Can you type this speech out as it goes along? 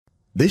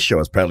This show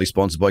is proudly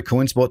sponsored by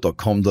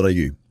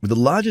coinspot.com.au, with the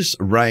largest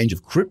range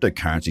of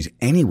cryptocurrencies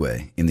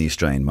anywhere in the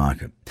Australian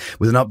market.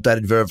 With an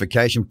updated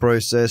verification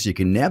process, you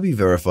can now be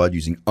verified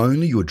using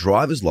only your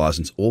driver's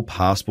license or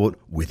passport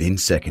within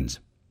seconds.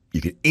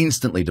 You can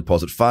instantly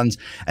deposit funds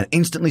and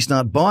instantly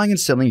start buying and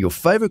selling your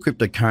favourite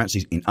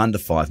cryptocurrencies in under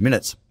 5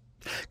 minutes.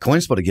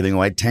 CoinSpot are giving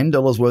away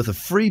 $10 worth of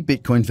free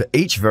Bitcoin for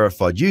each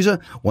verified user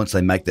once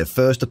they make their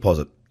first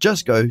deposit.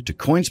 Just go to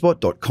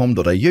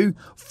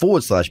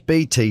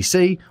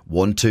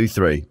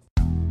coinspot.com.au/BTC123.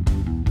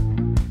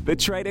 The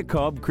Trader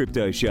Cobb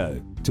Crypto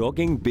Show,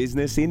 talking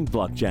business in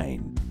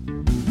blockchain.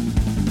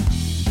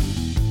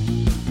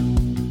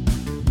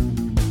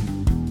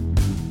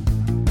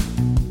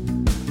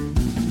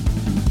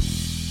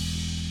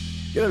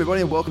 G'day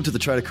everybody and welcome to the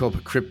Trader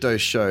Cobb Crypto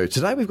Show.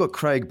 Today we've got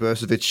Craig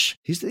Borysowich.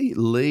 He's the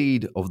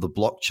lead of the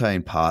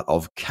blockchain part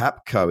of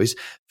Cyrpto. He's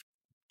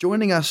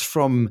joining us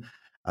from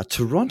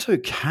Toronto,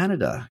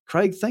 Canada.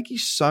 Craig, thank you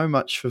so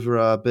much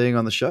for being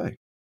on the show.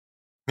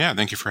 Yeah,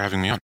 thank you for having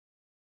me on.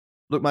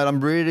 Look, mate, I'm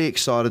really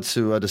excited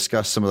to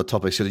discuss some of the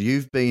topics. So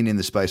you've been in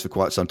the space for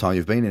quite some time.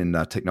 You've been in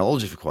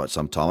technology for quite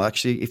some time.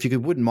 Actually, if you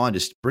wouldn't mind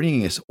just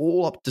bringing us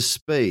all up to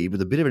speed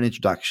with a bit of an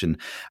introduction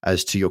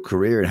as to your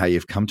career and how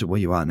you've come to where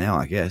you are now,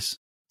 I guess.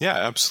 Yeah,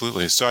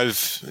 absolutely. So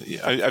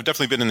I've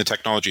definitely been in the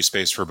technology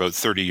space for about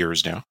 30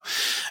 years now.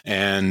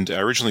 And I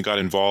originally got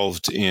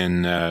involved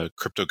in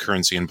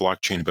cryptocurrency and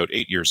blockchain about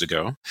 8 years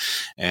ago.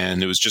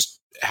 And it was just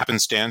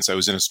happenstance. I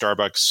was in a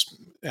Starbucks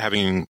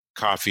having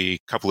coffee. A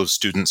couple of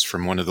students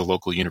from one of the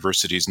local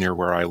universities near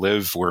where I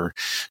live were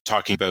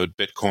talking about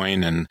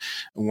Bitcoin and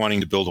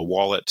wanting to build a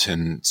wallet.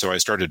 And so I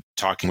started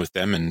talking with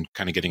them and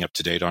kind of getting up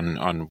to date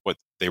on what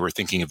they were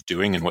thinking of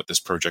doing and what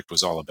this project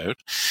was all about.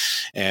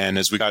 And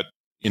as we got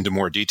into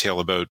more detail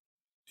about,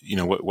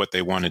 what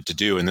they wanted to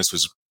do, and this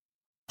was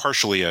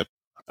partially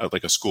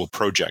like a school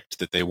project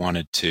that they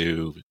wanted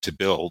to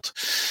build.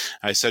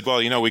 I said, well,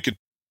 we could,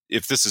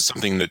 if this is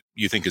something that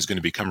you think is going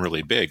to become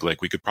really big,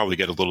 like we could probably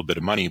get a little bit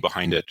of money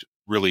behind it,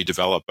 really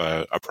develop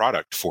a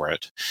product for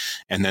it,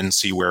 and then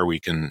see where we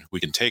can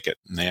take it.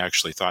 And they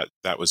actually thought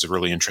that was a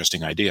really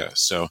interesting idea.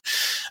 So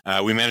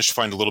we managed to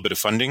find a little bit of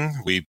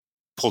funding. We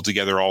pulled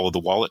together all of the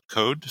wallet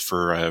code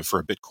for a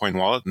Bitcoin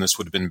wallet, and this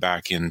would have been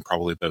back in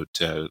probably about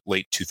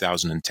late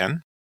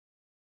 2010.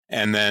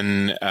 And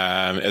then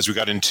as we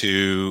got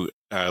into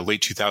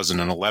late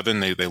 2011,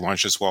 they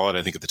launched this wallet.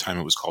 I think at the time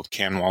it was called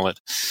Can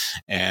Wallet,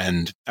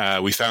 and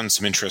we found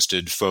some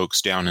interested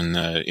folks down in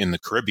the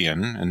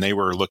Caribbean, and they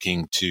were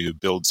looking to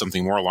build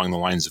something more along the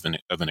lines of an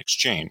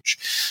exchange,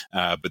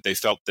 but they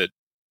felt that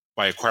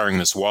by acquiring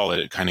this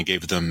wallet, it kind of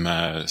gave them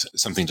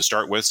something to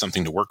start with,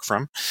 something to work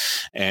from.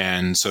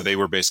 And so they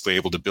were basically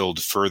able to build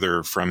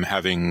further from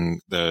having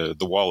the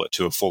wallet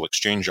to a full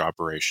exchange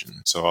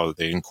operation. So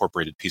they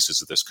incorporated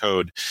pieces of this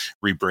code,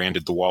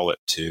 rebranded the wallet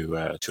to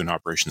an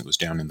operation that was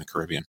down in the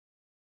Caribbean.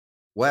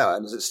 Wow.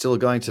 And is it still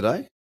going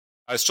today?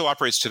 It still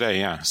operates today,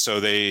 yeah. So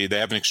they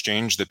have an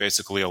exchange that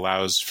basically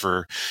allows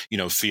for,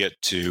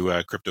 fiat to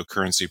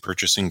cryptocurrency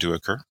purchasing to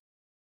occur.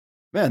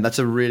 Man, that's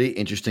a really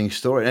interesting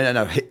story. And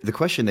the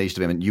question needs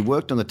to be, you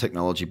worked on the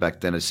technology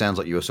back then. It sounds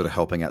like you were sort of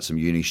helping out some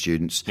uni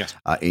students Yes.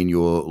 In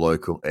your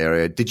local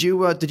area. Did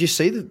you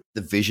see the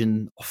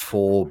vision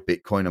for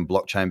Bitcoin and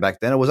blockchain back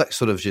then? Or was that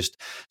sort of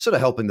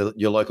helping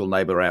your local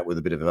neighbor out with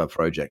a bit of a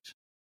project?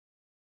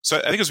 So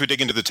I think as we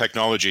dig into the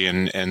technology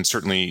and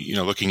certainly,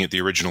 looking at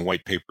the original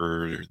white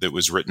paper that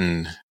was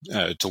written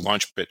to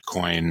launch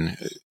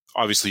Bitcoin,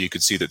 obviously you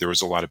could see that there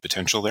was a lot of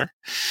potential there.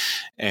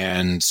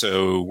 And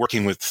so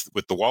working with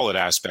the wallet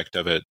aspect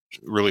of it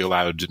really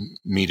allowed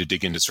me to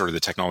dig into sort of the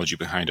technology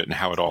behind it and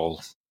how it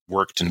all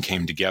worked and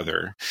came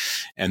together.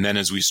 And then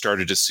as we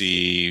started to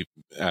see,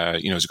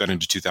 as we got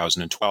into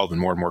 2012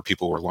 and more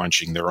people were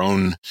launching their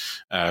own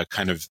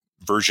kind of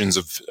versions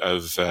of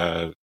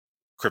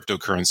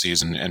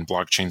cryptocurrencies and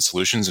blockchain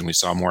solutions, and we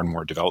saw more and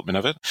more development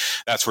of it.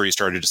 That's where you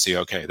started to see,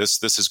 okay,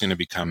 this is going to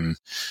become,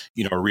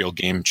 a real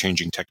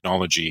game-changing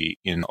technology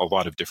in a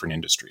lot of different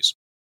industries.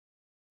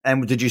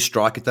 And did you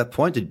strike at that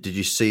point? Did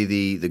you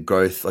see the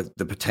growth, like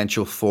the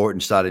potential for it,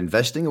 and start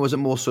investing, or was it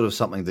more sort of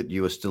something that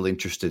you were still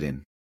interested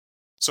in?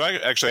 So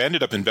I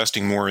ended up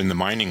investing more in the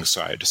mining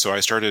side. So I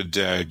started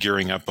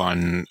gearing up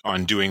on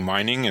doing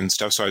mining and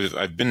stuff. So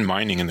I've been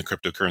mining in the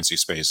cryptocurrency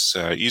space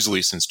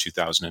easily since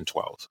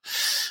 2012,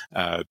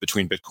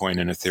 between Bitcoin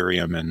and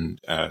Ethereum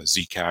and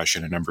Zcash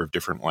and a number of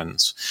different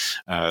ones.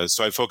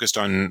 So I focused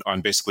on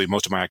basically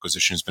most of my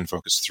acquisition has been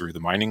focused through the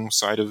mining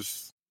side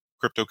of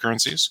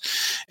cryptocurrencies.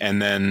 And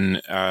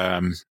then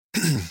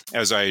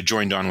as I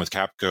joined on with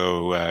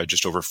Cyrpto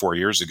just over 4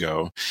 years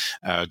ago,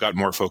 got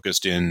more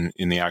focused in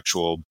the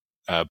actual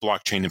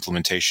blockchain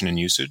implementation and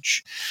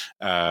usage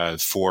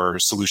for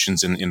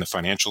solutions in the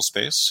financial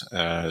space.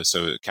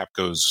 So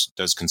Cyrpto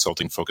does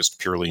consulting focused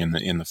purely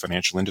in the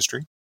financial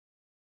industry.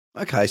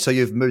 Okay, so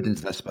you've moved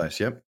into that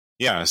space, yep.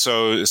 Yeah,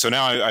 so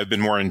now I've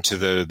been more into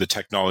the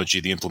technology,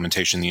 the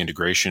implementation, the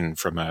integration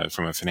from a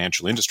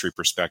financial industry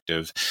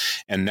perspective,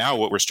 and now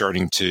what we're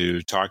starting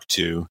to talk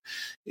to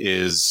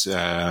is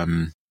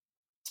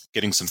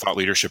getting some thought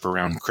leadership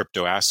around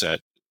crypto asset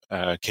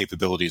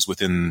capabilities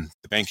within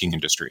the banking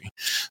industry.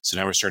 So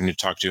now we're starting to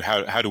talk to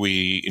how do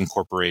we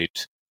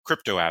incorporate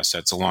crypto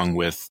assets along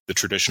with the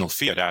traditional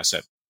fiat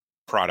asset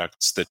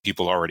products that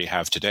people already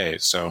have today.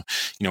 So,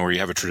 where you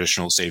have a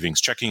traditional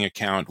savings checking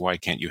account, why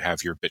can't you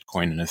have your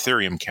Bitcoin and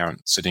Ethereum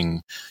account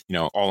sitting,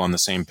 all on the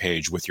same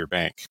page with your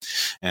bank?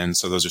 And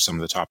so those are some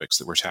of the topics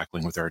that we're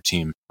tackling with our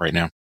team right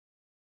now.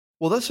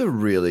 Well, that's a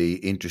really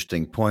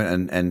interesting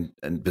point, and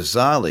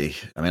bizarrely,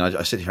 I mean,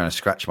 I sit here and I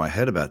scratch my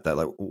head about that.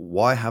 Like,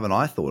 why haven't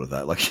I thought of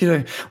that? Like,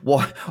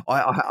 why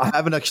I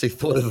haven't actually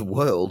thought of a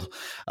world,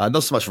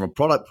 not so much from a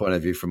product point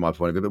of view, from my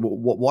point of view, but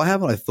why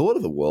haven't I thought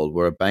of a world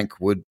where a bank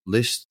would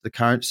list the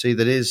currency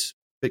that is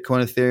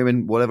Bitcoin, Ethereum,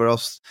 and whatever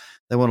else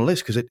they want to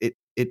list? Because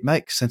it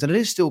makes sense, and it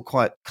is still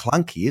quite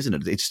clunky, isn't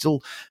it? It's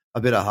still a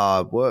bit of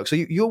hard work. So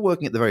you're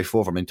working at the very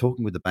forefront. I mean,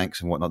 talking with the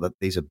banks and whatnot, that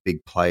these are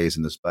big players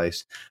in the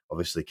space.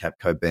 Obviously,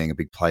 Capco being a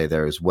big player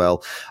there as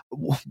well.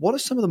 What are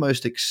some of the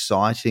most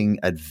exciting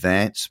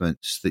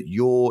advancements that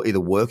you're either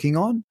working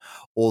on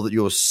or that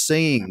you're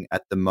seeing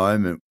at the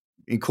moment,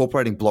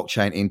 incorporating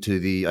blockchain into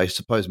the, I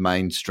suppose,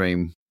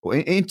 mainstream or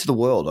into the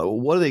world?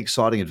 What are the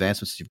exciting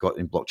advancements you've got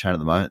in blockchain at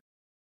the moment?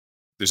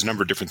 There's a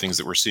number of different things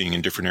that we're seeing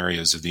in different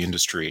areas of the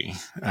industry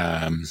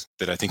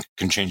that I think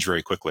can change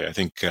very quickly. I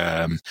think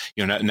now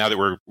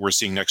that we're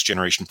seeing next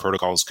generation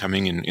protocols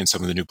coming in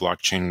some of the new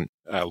blockchain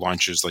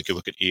launches, like you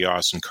look at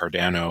EOS and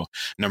Cardano,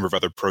 a number of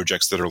other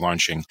projects that are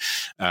launching,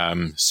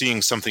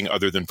 seeing something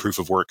other than proof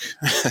of work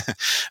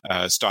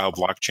style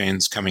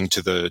blockchains coming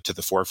to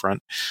the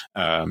forefront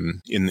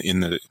in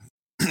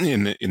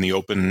the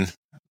open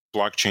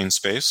blockchain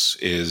space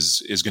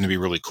is going to be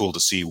really cool to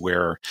see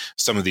where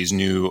some of these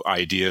new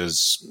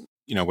ideas,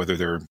 whether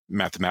they're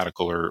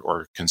mathematical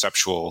or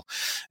conceptual,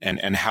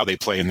 and how they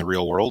play in the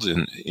real world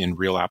in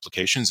real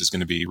applications is going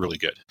to be really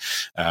good.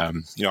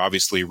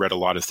 Obviously read a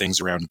lot of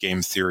things around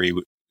game theory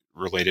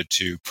related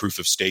to proof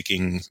of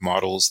staking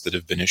models that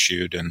have been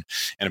issued and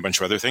a bunch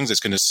of other things.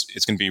 It's going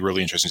to be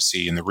really interesting to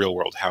see in the real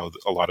world how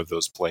a lot of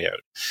those play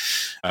out.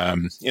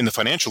 In the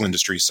financial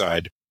industry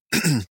side,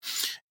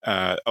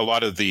 a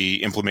lot of the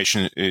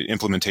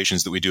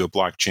implementations that we do of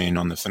blockchain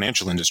on the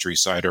financial industry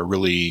side are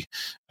really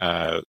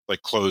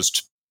like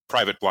closed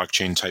private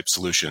blockchain type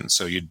solutions.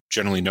 So you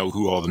generally know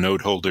who all the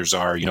node holders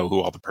are, who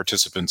all the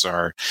participants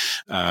are,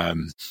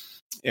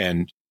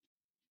 and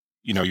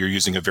you're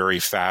using a very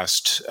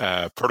fast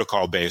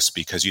protocol base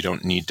because you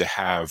don't need to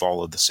have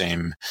all of the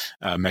same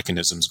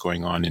mechanisms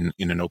going on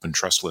in an open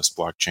trustless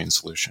blockchain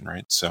solution,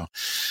 right? So.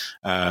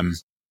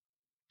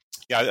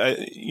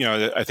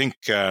 I think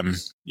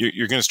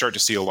you're going to start to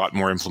see a lot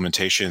more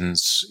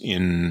implementations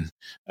in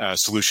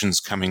solutions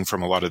coming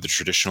from a lot of the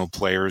traditional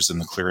players in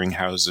the clearing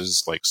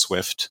houses like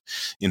Swift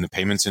in the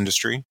payments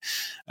industry.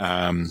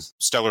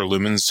 Stellar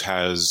Lumens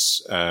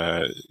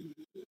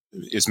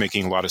is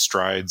making a lot of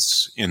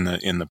strides in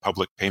the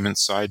public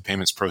payments side,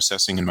 payments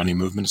processing and money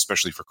movement,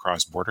 especially for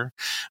cross-border.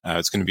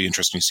 It's going to be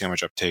interesting to see how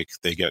much uptake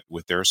they get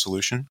with their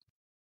solution.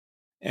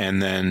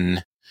 And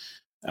then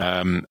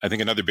I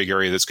think another big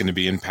area that's going to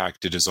be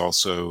impacted is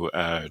also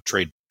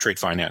trade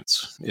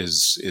finance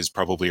is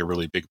probably a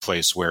really big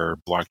place where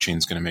blockchain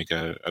is going to make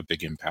a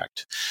big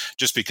impact,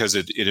 just because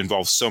it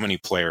involves so many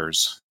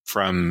players,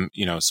 from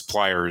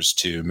suppliers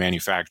to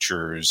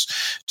manufacturers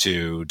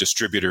to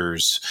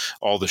distributors,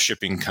 all the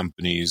shipping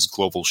companies,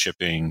 global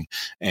shipping,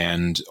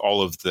 and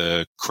all of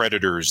the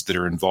creditors that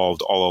are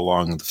involved all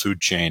along the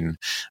food chain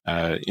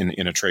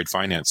in a trade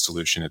finance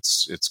solution.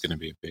 It's going to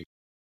be a big.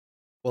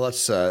 Well,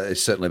 it's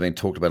certainly been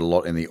talked about a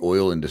lot in the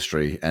oil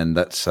industry, and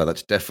that's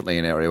definitely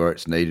an area where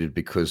it's needed,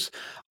 because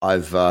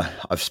I've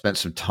spent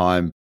some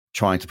time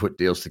trying to put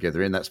deals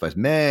together in that space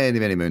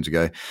many moons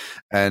ago,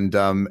 and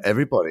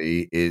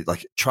everybody is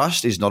like,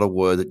 trust is not a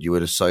word that you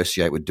would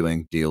associate with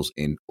doing deals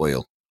in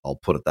oil. I'll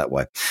put it that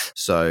way.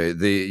 So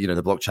the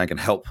blockchain can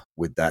help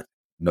with that,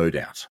 no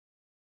doubt.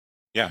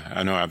 Yeah,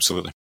 I know,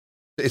 absolutely.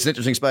 It's an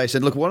interesting space.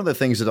 And look, one of the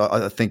things that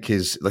I think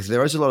is, like,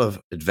 there is a lot of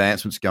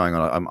advancements going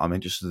on. I'm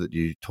interested that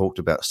you talked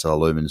about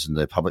Stellar Lumens and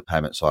the public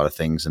payment side of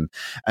things, and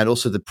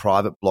also the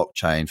private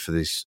blockchain for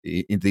these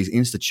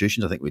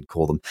institutions, I think we'd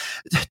call them.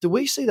 Do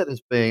we see that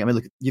as being, I mean,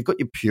 look, you've got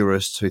your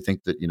purists who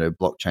think that,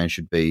 blockchain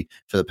should be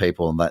for the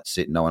people and that's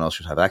it. No one else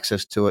should have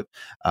access to it,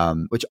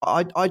 which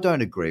I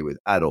don't agree with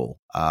at all.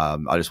 I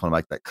just want to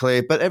make that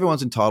clear. But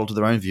everyone's entitled to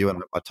their own view,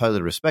 and I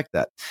totally respect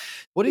that.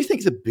 What do you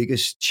think the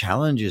biggest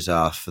challenges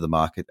are for the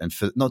market, and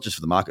for not just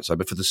for the market side,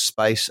 but for the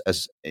space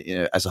as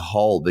a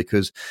whole?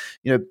 Because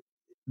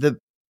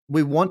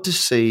we want to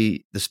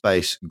see the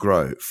space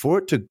grow. For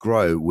it to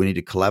grow, we need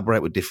to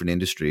collaborate with different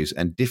industries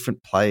and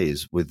different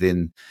players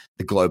within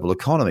the global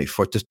economy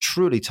for it to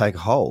truly take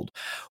hold.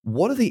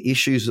 What are the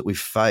issues that we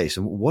face,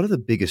 and what are the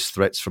biggest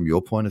threats from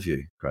your point of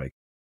view, Craig?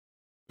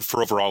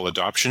 For overall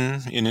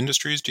adoption in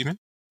industries, do you mean?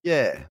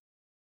 Yeah.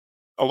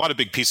 A lot of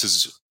big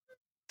pieces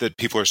that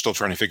people are still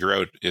trying to figure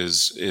out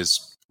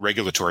is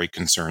regulatory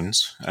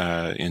concerns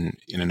in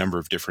a number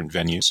of different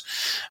venues.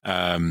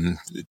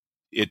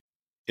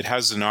 It it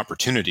has an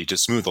opportunity to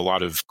smooth a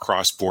lot of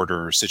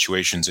cross-border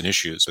situations and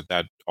issues, but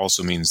that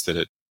also means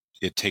that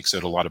it takes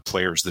out a lot of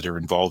players that are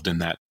involved in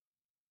that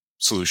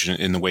solution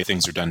in the way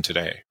things are done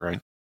today,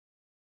 right?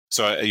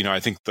 So, I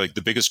think like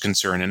the biggest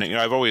concern, and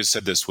I've always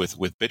said this with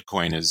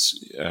Bitcoin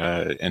is,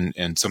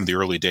 and some of the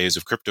early days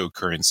of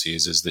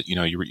cryptocurrencies is that,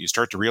 you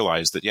start to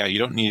realize that, you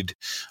don't need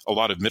a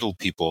lot of middle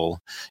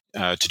people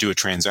to do a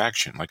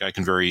transaction. Like I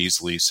can very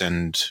easily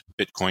send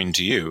Bitcoin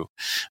to you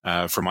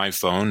from my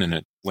phone, and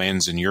it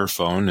lands in your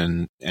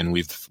phone, and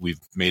we've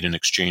made an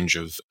exchange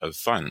of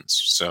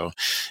funds. So,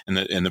 and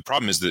the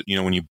problem is that,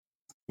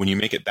 when you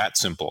make it that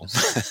simple,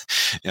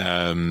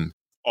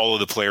 all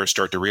of the players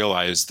start to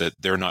realize that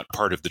they're not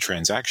part of the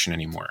transaction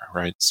anymore,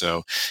 right?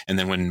 So, and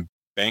then when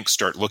banks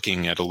start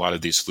looking at a lot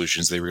of these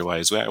solutions, they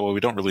realize, well,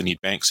 we don't really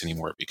need banks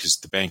anymore because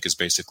the bank is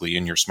basically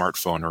in your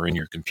smartphone or in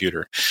your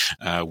computer,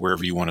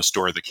 wherever you want to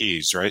store the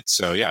keys, right?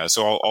 So,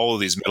 so all of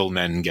these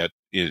middlemen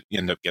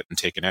end up getting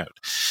taken out.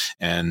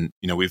 And,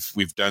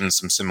 we've done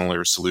some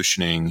similar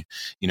solutioning,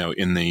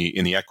 in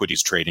the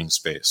equities trading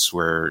space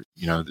where,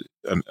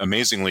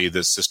 amazingly,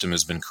 this system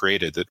has been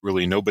created that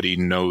really nobody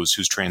knows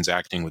who's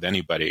transacting with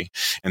anybody.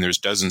 And there's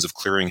dozens of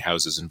clearing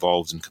houses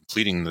involved in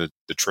completing the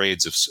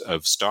trades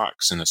of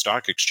stocks in a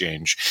stock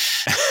exchange.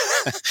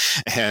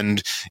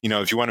 And,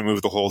 if you want to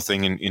move the whole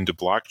thing into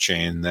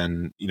blockchain,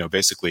 then,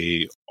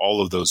 basically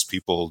all of those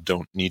people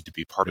don't need to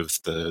be part of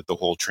the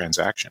whole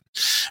transaction.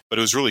 But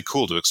it was really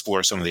cool to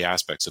explore some of the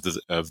aspects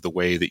of the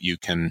way that you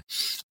can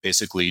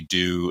basically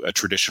do a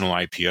traditional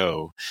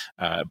IPO,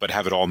 but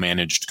have it all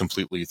managed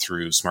completely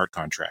through smart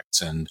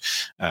contracts, and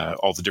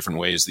all the different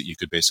ways that you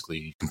could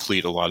basically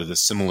complete a lot of the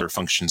similar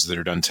functions that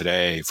are done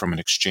today from an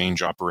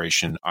exchange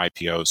operation,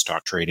 IPO,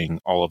 stock trading,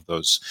 all of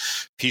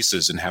those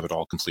pieces, and have it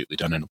all completely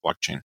done in a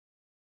blockchain.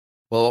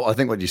 Well, I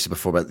think what you said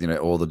before about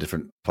all the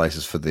different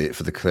places for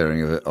the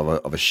clearing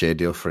of a share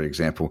deal, for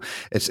example,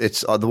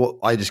 it's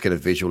I just get a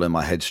visual in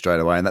my head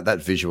straight away, and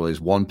that visual is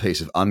one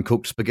piece of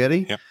uncooked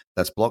spaghetti. Yep.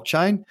 That's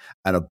blockchain,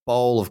 and a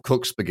bowl of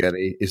cooked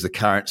spaghetti is the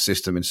current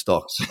system in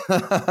stocks.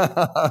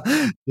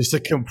 Just a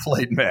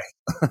complete mess.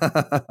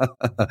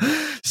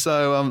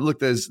 So look,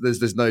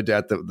 there's no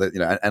doubt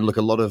that and look,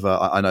 a lot of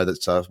I know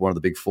that one of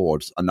the big four,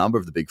 a number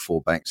of the big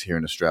four banks here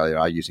in Australia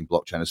are using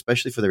blockchain,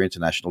 especially for their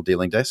international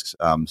dealing desks,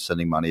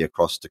 sending money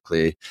across to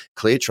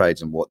clear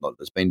trades and whatnot.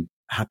 It's been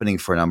happening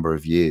for a number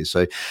of years.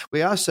 So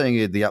we are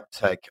seeing the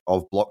uptake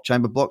of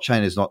blockchain, but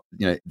blockchain is not,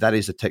 that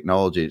is the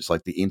technology. It's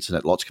like the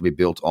internet. Lots can be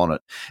built on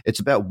it. It's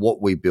about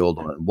what we build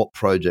on it and what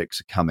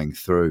projects are coming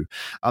through.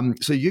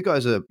 So you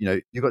guys are,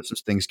 you've got some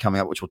things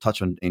coming up, which we'll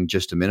touch on in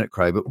just a minute,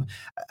 Craig. But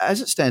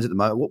as it stands at the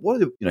moment, what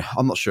are the,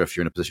 I'm not sure if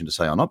you're in a position to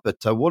say or not, but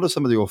what are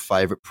some of your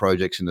favorite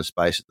projects in the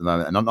space at the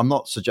moment? And I'm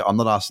not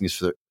asking this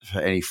for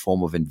any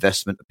form of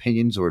investment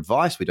opinions or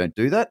advice. We don't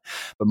do that,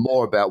 but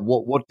more about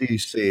what do you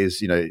see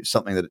as,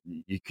 something that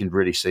you can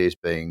really see as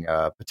being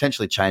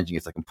potentially changing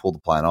if they can pull the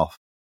plan off.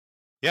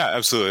 Yeah,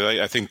 absolutely.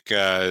 I think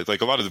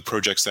like a lot of the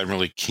projects that I'm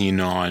really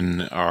keen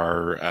on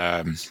are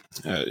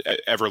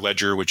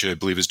Everledger, which I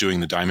believe is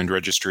doing the Diamond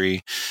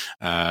Registry,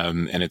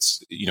 and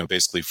it's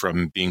basically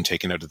from being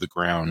taken out of the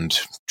ground,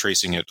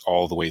 tracing it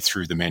all the way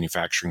through the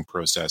manufacturing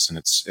process, and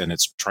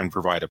it's trying to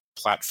provide a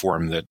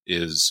platform that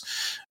is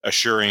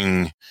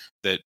assuring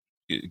that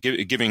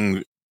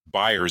giving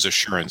buyers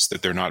assurance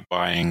that they're not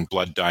buying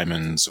blood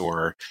diamonds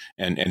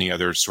and any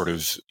other sort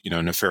of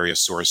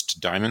nefarious sourced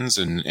diamonds,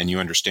 and you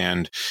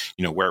understand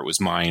where it was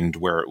mined,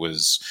 where it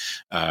was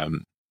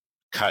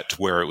cut,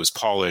 where it was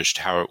polished,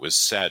 how it was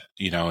set,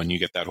 and you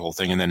get that whole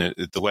thing, and then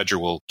the ledger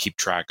will keep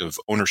track of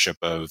ownership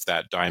of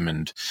that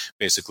diamond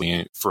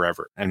basically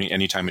forever.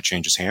 Anytime it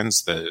changes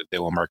hands, they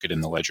will mark it in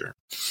the ledger.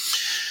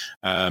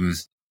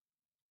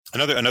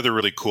 Another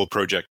really cool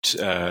project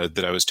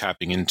that I was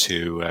tapping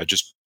into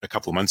just a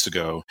couple of months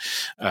ago,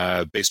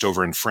 based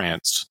over in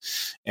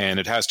France, and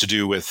it has to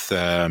do with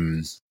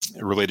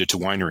related to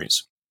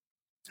wineries.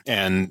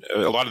 And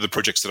a lot of the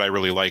projects that I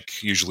really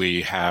like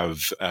usually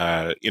have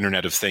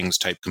Internet of Things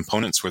type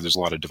components where there's a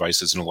lot of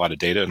devices and a lot of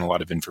data and a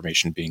lot of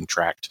information being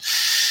tracked.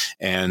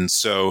 And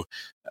so,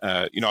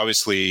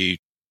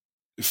 obviously,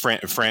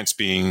 France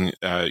being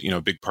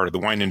a big part of the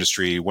wine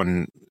industry,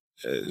 one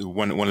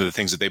of the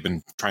things that they've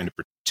been trying to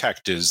protect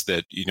is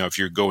that, if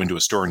you go into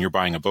a store and you're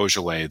buying a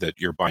Beaujolais, that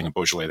you're buying a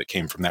Beaujolais that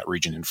came from that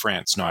region in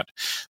France, not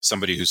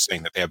somebody who's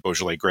saying that they have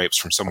Beaujolais grapes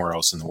from somewhere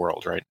else in the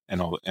world, right?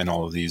 And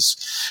all of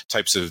these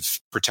types of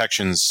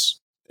protections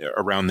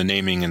around the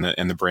naming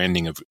and the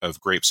branding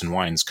of grapes and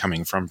wines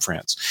coming from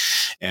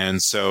France.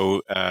 And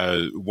so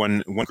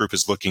one group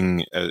is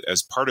looking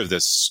as part of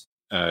this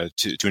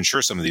to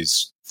ensure some of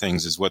these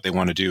things is what they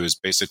want to do is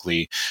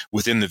basically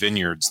within the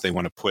vineyards, they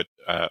want to put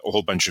a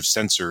whole bunch of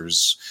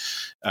sensors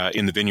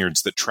in the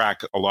vineyards that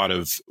track a lot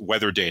of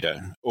weather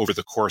data over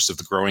the course of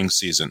the growing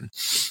season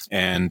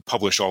and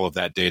publish all of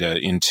that data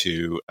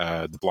into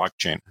the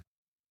blockchain.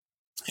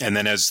 And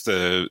then as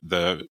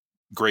the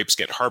grapes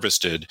get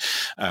harvested,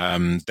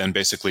 then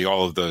basically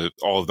all of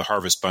the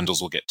harvest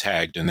bundles will get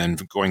tagged, and then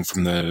going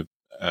from the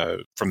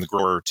the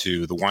grower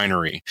to the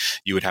winery,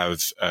 you would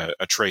have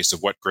a trace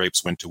of what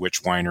grapes went to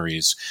which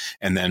wineries,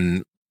 and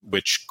then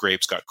which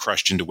grapes got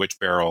crushed into which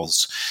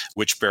barrels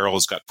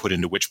got put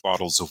into which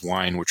bottles of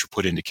wine, which were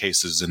put into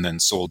cases and then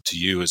sold to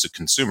you as a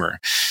consumer.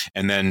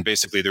 And then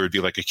basically there would be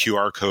like a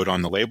QR code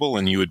on the label,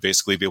 and you would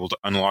basically be able to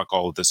unlock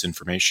all of this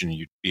information.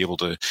 You'd be able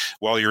to,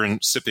 while you're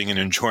sipping and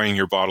enjoying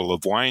your bottle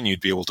of wine,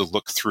 you'd be able to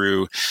look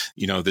through,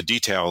 the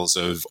details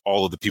of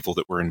all of the people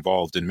that were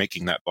involved in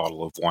making that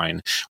bottle of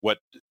wine, what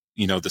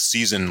the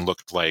season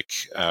looked like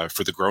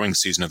for the growing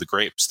season of the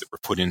grapes that were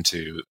put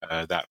into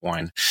that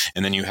wine.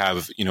 And then you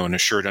have, an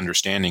assured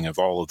understanding of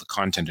all of the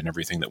content and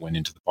everything that went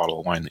into the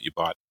bottle of wine that you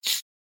bought.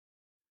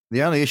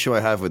 The only issue I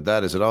have with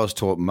that is that I was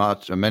taught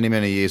many,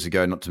 many years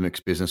ago not to mix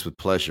business with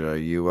pleasure. Are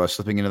you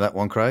slipping into that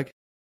one, Craig?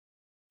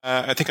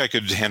 I think I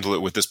could handle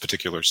it with this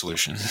particular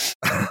solution.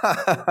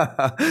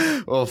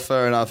 Well,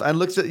 fair enough. And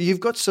look, you've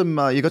got some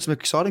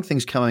exciting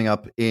things coming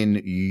up in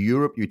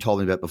Europe. You told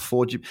me about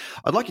before.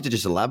 I'd like you to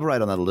just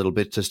elaborate on that a little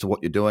bit as to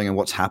what you're doing and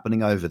what's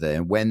happening over there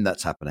and when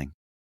that's happening.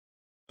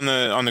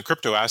 On the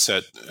crypto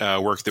asset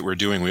work that we're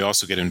doing, we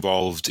also get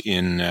involved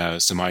in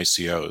some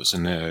ICOs.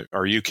 And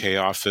our UK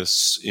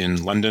office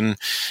in London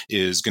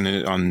is going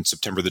to, on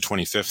September the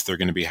 25th, they're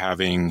going to be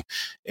having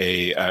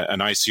an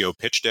ICO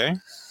pitch day.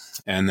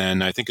 And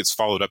then I think it's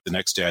followed up the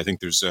next day. I think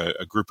there's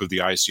a group of the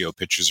ICO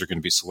pitchers are going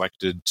to be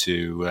selected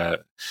to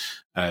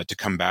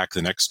come back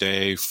the next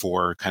day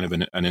for kind of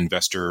an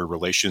investor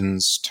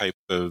relations type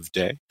of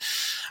day.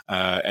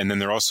 And then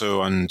they're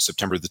also on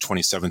September the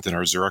 27th in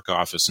our Zurich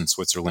office in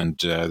Switzerland.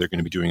 They're going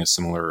to be doing a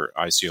similar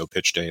ICO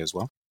pitch day as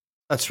well.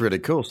 That's really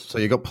cool. So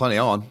you've got plenty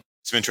on.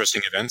 Some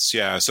interesting events,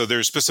 yeah. So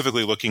they're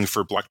specifically looking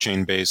for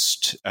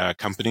blockchain-based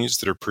companies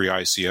that are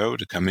pre-ICO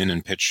to come in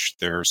and pitch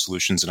their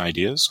solutions and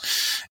ideas,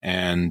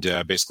 and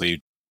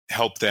basically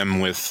help them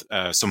with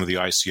some of the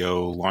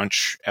ICO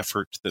launch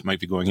effort that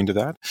might be going into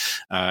that,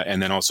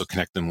 and then also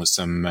connect them with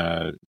some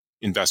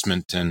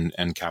investment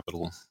and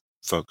capital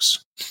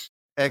folks.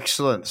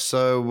 Excellent.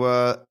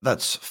 So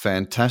that's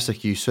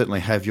fantastic. You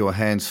certainly have your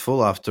hands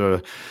full after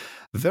a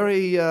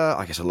very,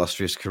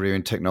 illustrious career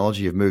in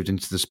technology. You've moved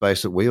into the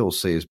space that we all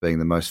see as being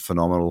the most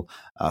phenomenal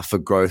for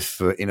growth,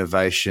 for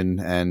innovation,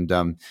 and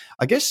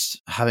I guess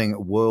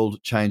having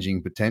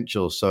world-changing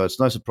potential. So it's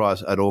no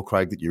surprise at all,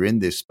 Craig, that you're in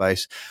this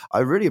space. I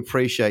really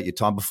appreciate your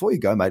time. Before you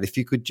go, mate, if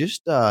you could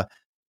just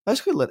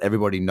basically let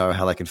everybody know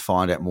how they can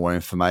find out more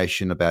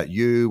information about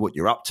you, what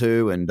you're up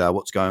to, and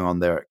what's going on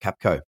there at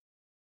Capco.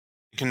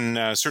 You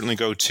can certainly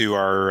go to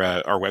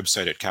our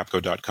website at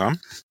capco.com.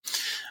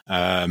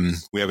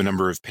 We have a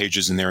number of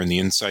pages in there in the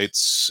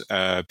Insights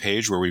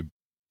page where we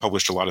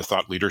published a lot of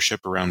thought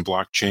leadership around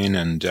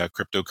blockchain and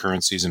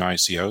cryptocurrencies and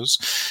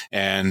ICOs.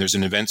 And there's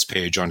an events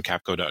page on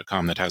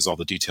capco.com that has all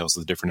the details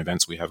of the different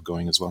events we have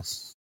going as well.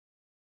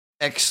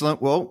 Excellent.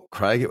 Well,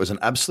 Craig, it was an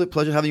absolute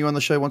pleasure having you on the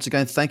show once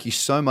again. Thank you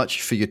so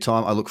much for your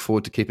time. I look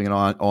forward to keeping an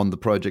eye on the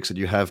projects that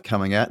you have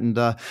coming out and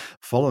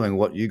following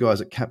what you guys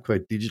at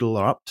Capco Digital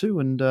are up to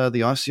and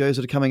the ICOs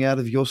that are coming out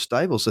of your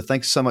stable. So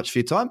thanks so much for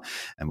your time,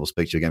 and we'll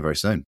speak to you again very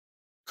soon.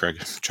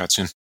 Craig, chat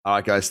soon. All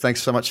right, guys.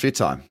 Thanks so much for your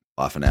time.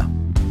 Bye for now.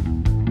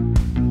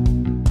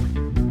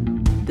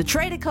 The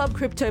Trader Cobb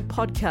Crypto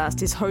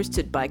Podcast is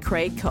hosted by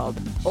Craig Cobb.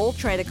 All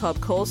Trader Cobb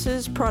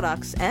courses,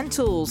 products, and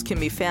tools can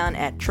be found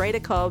at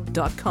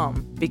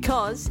tradercobb.com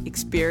because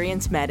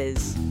experience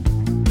matters.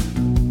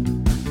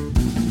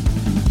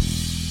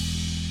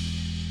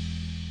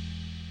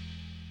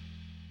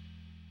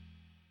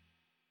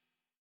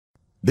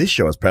 This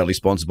show is proudly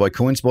sponsored by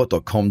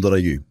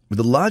coinspot.com.au, with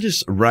the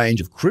largest range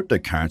of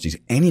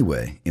cryptocurrencies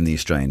anywhere in the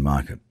Australian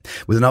market.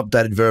 With an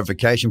updated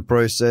verification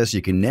process,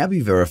 you can now be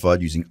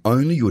verified using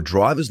only your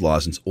driver's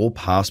license or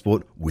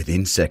passport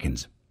within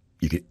seconds.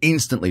 You can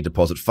instantly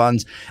deposit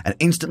funds and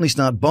instantly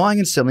start buying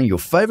and selling your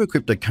favorite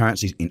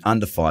cryptocurrencies in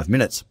under 5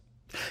 minutes.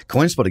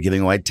 CoinSpot are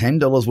giving away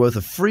 $10 worth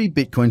of free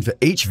Bitcoin for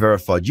each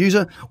verified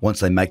user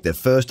once they make their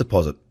first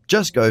deposit.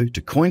 Just go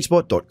to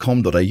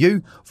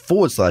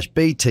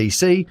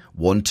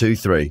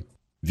coinspot.com.au/BTC123.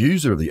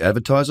 Views are of the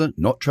advertiser,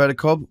 not Trader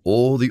Cobb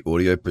or the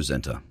audio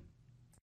presenter.